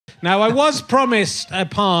Now, I was promised a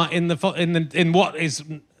part in what is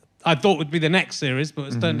I thought would be the next series, but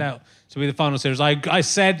it's turned out to be the final series. I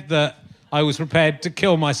said that I was prepared to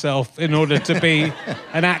kill myself in order to be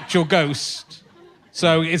an actual ghost.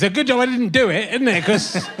 So it's a good job I didn't do it, isn't it?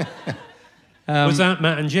 Because was that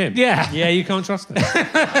Matt and Jim? Yeah. Yeah, you can't trust them.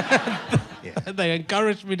 They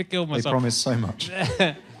encouraged me to kill myself. They promised so much.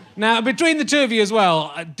 Now, between the two of you as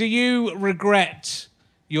well, do you regret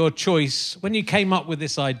your choice when you came up with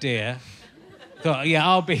this idea? Thought, yeah,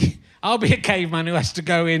 I'll be a caveman who has to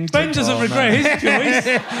go in. Ben doesn't regret his choice.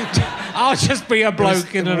 I'll just be a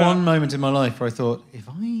bloke in one moment in my life where I thought, if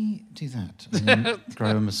I do that and then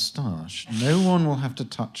grow a moustache, no one will have to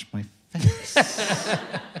touch my face.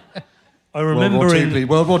 I remember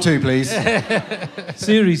World War II, please.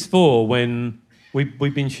 Series 4 when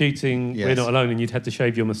we've been shooting Yes. We're Not Alone and you'd had to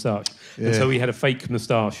shave your moustache. Yeah. And so we had a fake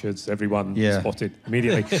moustache, as everyone spotted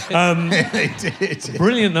immediately. They did.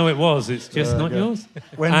 Brilliant though it was, it's just not yours.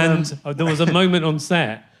 When, There was a moment on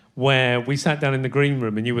set where we sat down in the green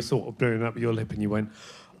room and you were sort of blowing up your lip and you went,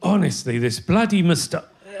 honestly, this bloody moustache.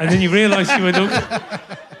 And then you realised you were talking...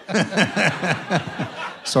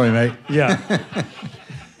 Sorry, mate. Yeah.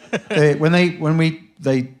 They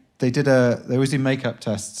always do makeup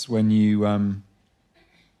tests when you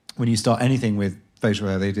start anything with facial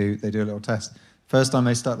hair. They do a little test. First time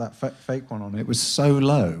they stuck that fake one on, it was so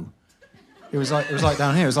low. It was like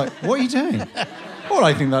down here. It was like, what are you doing? Well,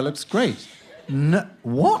 I think that looks great. No,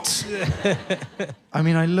 what? I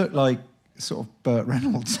mean, I look like sort of Burt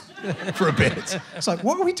Reynolds for a bit. It's like,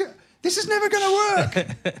 what are we doing? This is never going to work.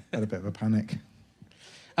 Had a bit of a panic.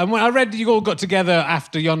 And when I read you all got together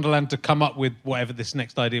after Yonderland to come up with whatever this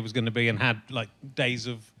next idea was going to be and had like days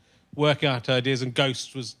of working out ideas, and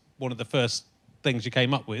Ghosts was one of the first things you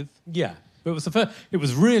came up with. Yeah. It was the first. It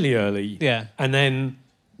was really early. Yeah. And then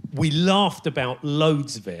we laughed about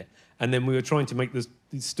loads of it. And then we were trying to make the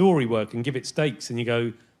story work and give it stakes. And you go,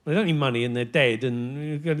 well, they don't need money and they're dead.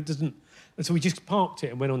 And it doesn't... And so we just parked it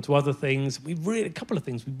and went on to other things. A couple of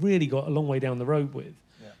things we really got a long way down the road with.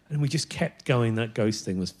 Yeah. And we just kept going. That ghost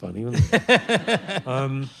thing was funny, wasn't it?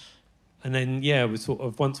 And then, yeah, we sort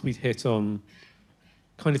of, once we'd hit on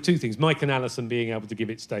kind of two things. Mike and Alison being able to give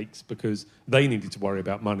it stakes because they needed to worry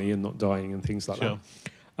about money and not dying and things like that.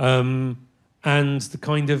 And the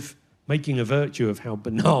kind of making a virtue of how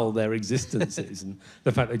banal their existence is, and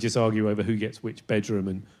the fact they just argue over who gets which bedroom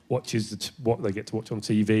and watches what they get to watch on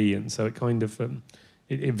TV, and so it kind of it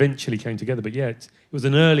eventually came together. But yeah, it was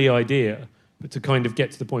an early idea, but to kind of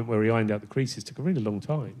get to the point where we ironed out the creases took a really long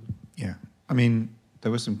time. Yeah, I mean,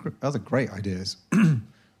 there were some other great ideas.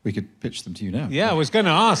 We could pitch them to you now. Yeah, I was going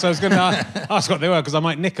to ask what they were, because I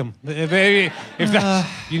might nick them. If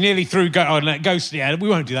you nearly threw Ghost, yeah, we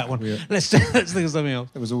won't do that one. Yeah. Let's think of something else.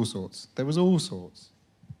 There was all sorts.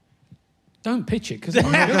 Don't pitch it, because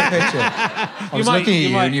I'm not going to pitch it. I was looking at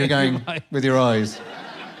you and you were going with your eyes.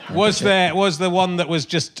 Was there one that was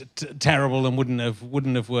just terrible and wouldn't have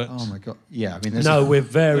worked? Oh my God! Yeah, I mean, we're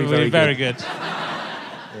very good.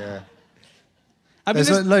 Yeah. I mean,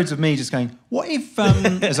 there's loads of me just going, what if...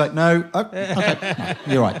 It's like, no, okay,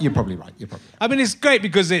 no, you're right, you're probably right. I mean, it's great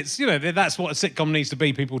because it's, that's what a sitcom needs to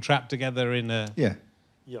be, people trapped together in a... Yeah.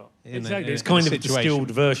 Yeah, exactly. It's kind of a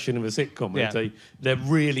distilled version of a sitcom. Yeah. They're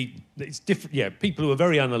really... It's different. Yeah, people who are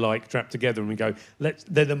very unalike trapped together and we go,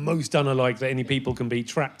 they're the most unalike that any people can be,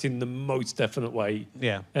 trapped in the most definite way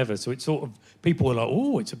ever. So it's sort of... People are like,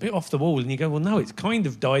 oh, it's a bit off the wall. And you go, well, no, it's kind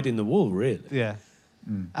of died in the wall, really. Yeah.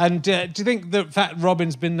 Mm. And do you think the fact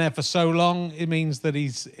Robin's been there for so long, it means that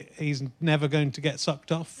he's never going to get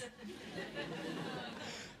sucked off?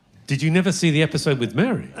 Did you never see the episode with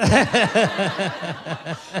Mary? Oh,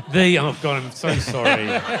 God, I'm so sorry.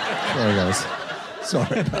 Sorry, guys.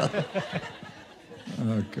 Sorry about that.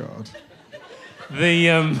 Oh, God.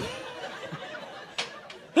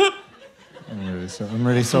 I'm really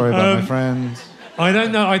sorry about my friends. I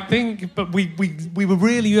don't know. I think, but we were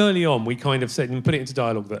really early on. We kind of said and put it into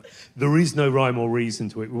dialogue that there is no rhyme or reason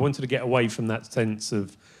to it. We wanted to get away from that sense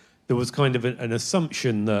of there was kind of an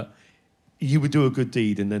assumption that you would do a good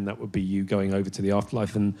deed and then that would be you going over to the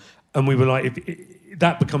afterlife, and we were like, if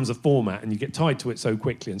that becomes a format and you get tied to it so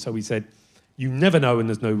quickly, and so we said you never know and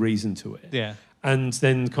there's no reason to it. Yeah. And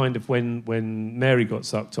then kind of when Mary got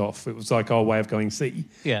sucked off, it was like our way of going, see,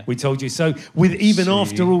 we told you. So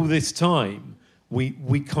after all this time.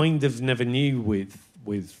 We kind of never knew with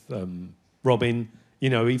Robin,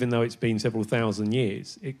 even though it's been several thousand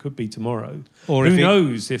years, it could be tomorrow. Or who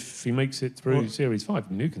knows if he makes it through Series 5?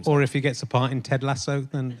 Or if he gets a part in Ted Lasso,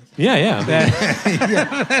 then... Yeah. No.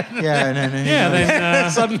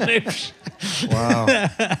 Then... suddenly... Wow.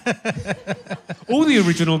 all the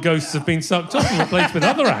original ghosts have been sucked off and replaced with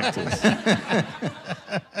other actors.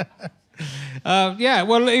 Yeah,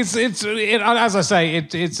 well, it's as I say,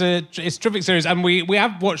 it's a terrific series, and we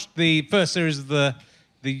have watched the first series of the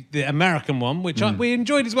American one, which we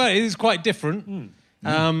enjoyed as well. It is quite different.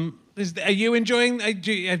 Are you enjoying?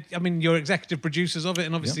 I mean, you're executive producers of it,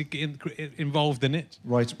 and obviously involved in it.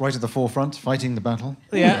 Right at the forefront, fighting the battle.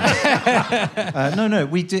 Yeah. No,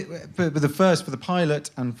 we did. For the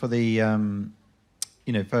pilot and for the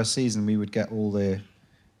first season, we would get all the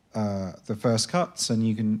first cuts,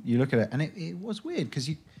 and you look at it, and it was weird because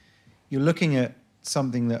you're looking at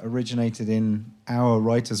something that originated in our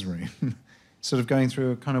writers' room. Sort of going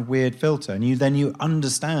through a kind of weird filter, and you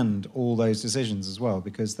understand all those decisions as well,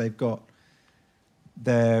 because they're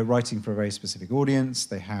writing for a very specific audience.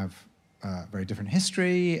 They have a very different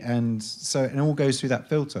history, and so it all goes through that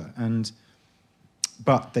filter.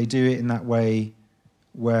 But they do it in that way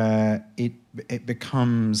where it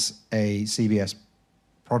becomes a CBS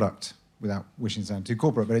product, without wishing to sound too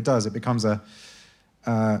corporate, but it does. It becomes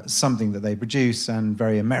something that they produce, and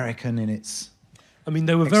very American in its. I mean,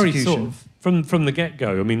 they were very sort of, from the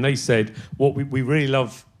get-go, I mean, they said, what we really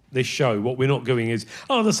love this show, what we're not doing is,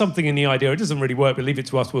 there's something in the idea, it doesn't really work, but leave it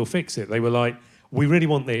to us, we'll fix it. They were like, we really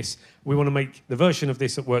want this, we want to make the version of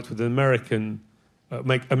this that works with American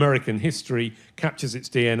history, captures its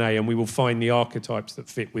DNA, and we will find the archetypes that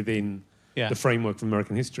fit within the framework of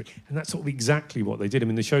American history. And that's sort of exactly what they did. I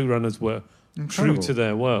mean, the showrunners were true to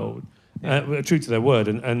their word.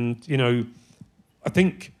 And, I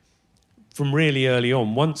think from really early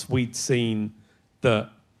on, once we'd seen that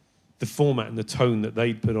the format and the tone that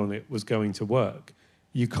they'd put on it was going to work,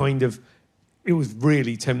 it was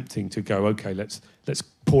really tempting to go, okay, let's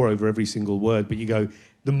pore over every single word. But you go,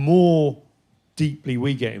 the more deeply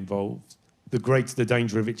we get involved, the greater the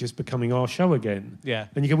danger of it just becoming our show again. Yeah.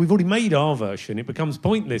 And you go, we've already made our version. It becomes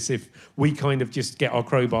pointless if we kind of just get our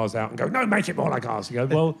crowbars out and go, no, make it more like ours. You go,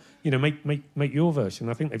 well, make your version.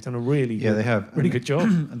 I think they've done a really good job.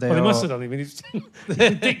 They must have done it. I mean, it's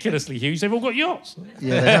ridiculously huge. They've all got yachts.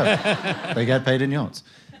 Yeah, they have. They get paid in yachts.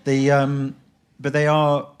 But they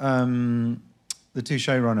are the two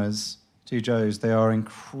showrunners, two Joes. They are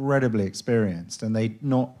incredibly experienced, and I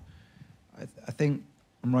think.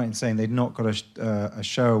 I'm right in saying they'd not got a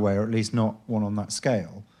show away, or at least not one on that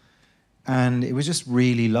scale. And it was just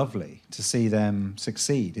really lovely to see them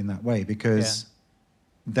succeed in that way, because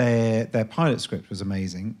their pilot script was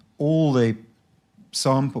amazing. All the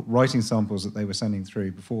writing samples that they were sending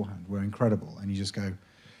through beforehand were incredible. And you just go,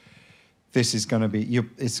 this is going to be,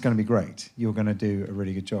 it's going to be great. You're going to do a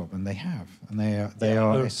really good job. And they have. And they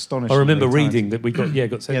are astonishing. I remember reading that we got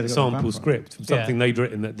sent the sample script from something they'd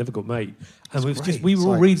written that never got made. And we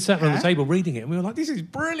were all sat around the table reading it, and we were like, this is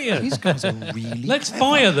brilliant. These guys are really Let's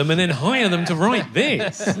fire them and then hire them to write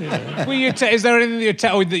this. Is there anything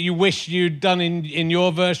that you wish you'd done in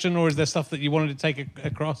your version, or is there stuff that you wanted to take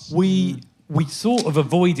across? We sort of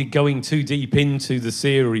avoided going too deep into the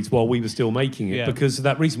series while we were still making it, because of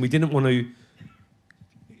that reason. We didn't want to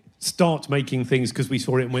start making things because we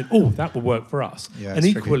saw it and went, that will work for us. Yeah, and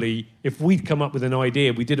equally, if we'd come up with an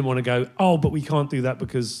idea, we didn't want to go, but we can't do that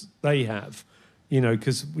because they have,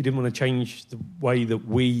 because we didn't want to change the way that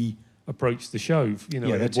we approach the show.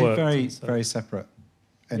 They're two very separate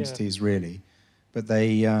entities, really. But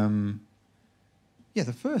they...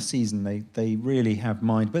 the first season, they really have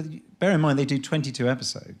mind. But bear in mind, they do 22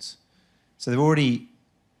 episodes. So they've already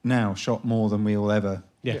now shot more than we will ever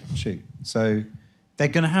shoot. So they're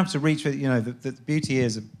going to have to reach... the beauty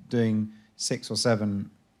is of doing 6 or 7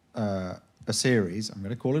 a series, I'm going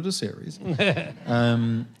to call it a series,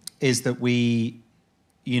 is that we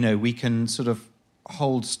can sort of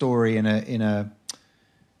hold story in a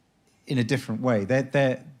different way.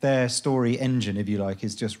 Their story engine, if you like,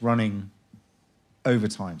 is just running over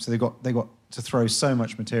time. So they've got to throw so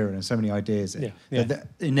much material and so many ideas in. That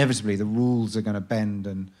inevitably the rules are going to bend,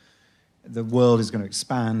 and the world is going to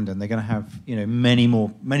expand, and they're going to have many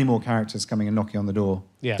more characters coming and knocking on the door.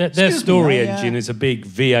 Their story engine is a big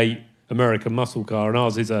V8 American muscle car, and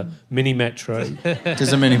ours is a mini Metro. It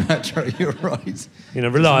is a mini Metro. You're right.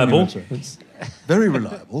 Reliable. It's very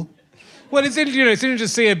reliable. Well, it's interesting to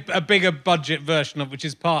see a bigger budget version of, which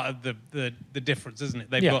is part of the difference, isn't it?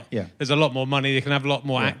 There's a lot more money. They can have a lot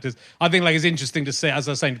more actors. I think it's interesting to see, as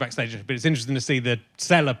I was saying backstage, but it's interesting to see the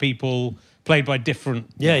seller people played by different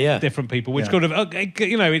people, which kind of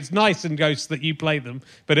it's nice and Ghosts that you play them,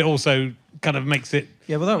 but it also kind of makes it.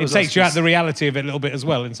 Yeah, well, it takes you out the reality of it a little bit as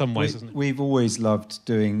well in some ways, doesn't it? We've always loved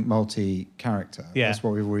doing multi-character. Yeah. That's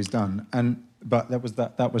what we've always done, and But that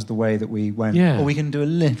was the way that we went. Yeah. Or we can do a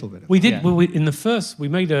little bit of We did. Yeah. Well, in the first, we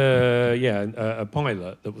made a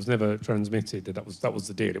pilot that was never transmitted. That was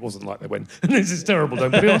the deal. It wasn't like they went, "This is terrible.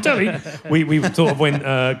 Don't put it on telly." We sort of went,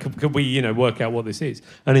 "Could we, work out what this is?"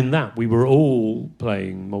 And in that, we were all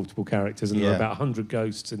playing multiple characters, and there were about 100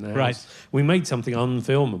 ghosts in the house. Right. We made something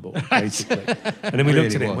unfilmable, basically. And then we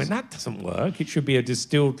looked at it and went, "That doesn't work. It should be a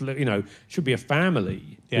distilled. Should be a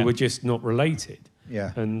family who were just not related."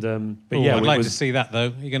 Yeah. And but Ooh, yeah, I'd like to see that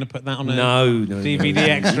though. You're going to put that on a no, DVD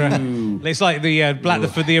extra. It's like the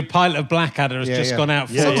pilot of Blackadder has just gone out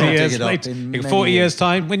 40 years later. In 40 years'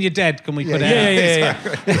 time, when you're dead, can we put it out?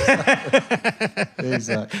 Yeah.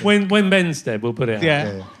 Exactly. When Ben's dead, we'll put it out.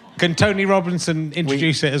 Yeah. Can Tony Robinson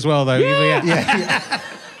introduce it as well, though? Yeah.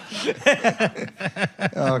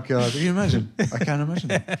 Oh God! Can you imagine? I can't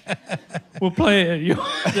imagine it. We'll play it at your...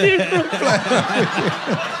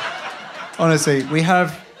 Honestly,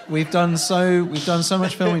 we've done so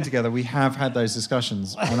much filming together. We have had those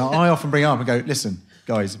discussions, and I often bring it up and go, "Listen,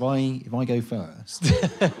 guys, if I go first,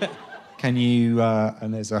 can you?"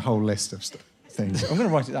 And there's a whole list of things. I'm going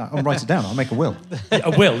to write it down. I'll write it down. I'll make a will.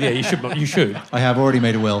 A will, yeah. You should. I have already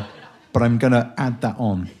made a will, but I'm going to add that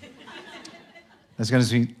on. There's going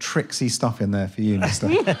to be tricksy stuff in there for you, mister.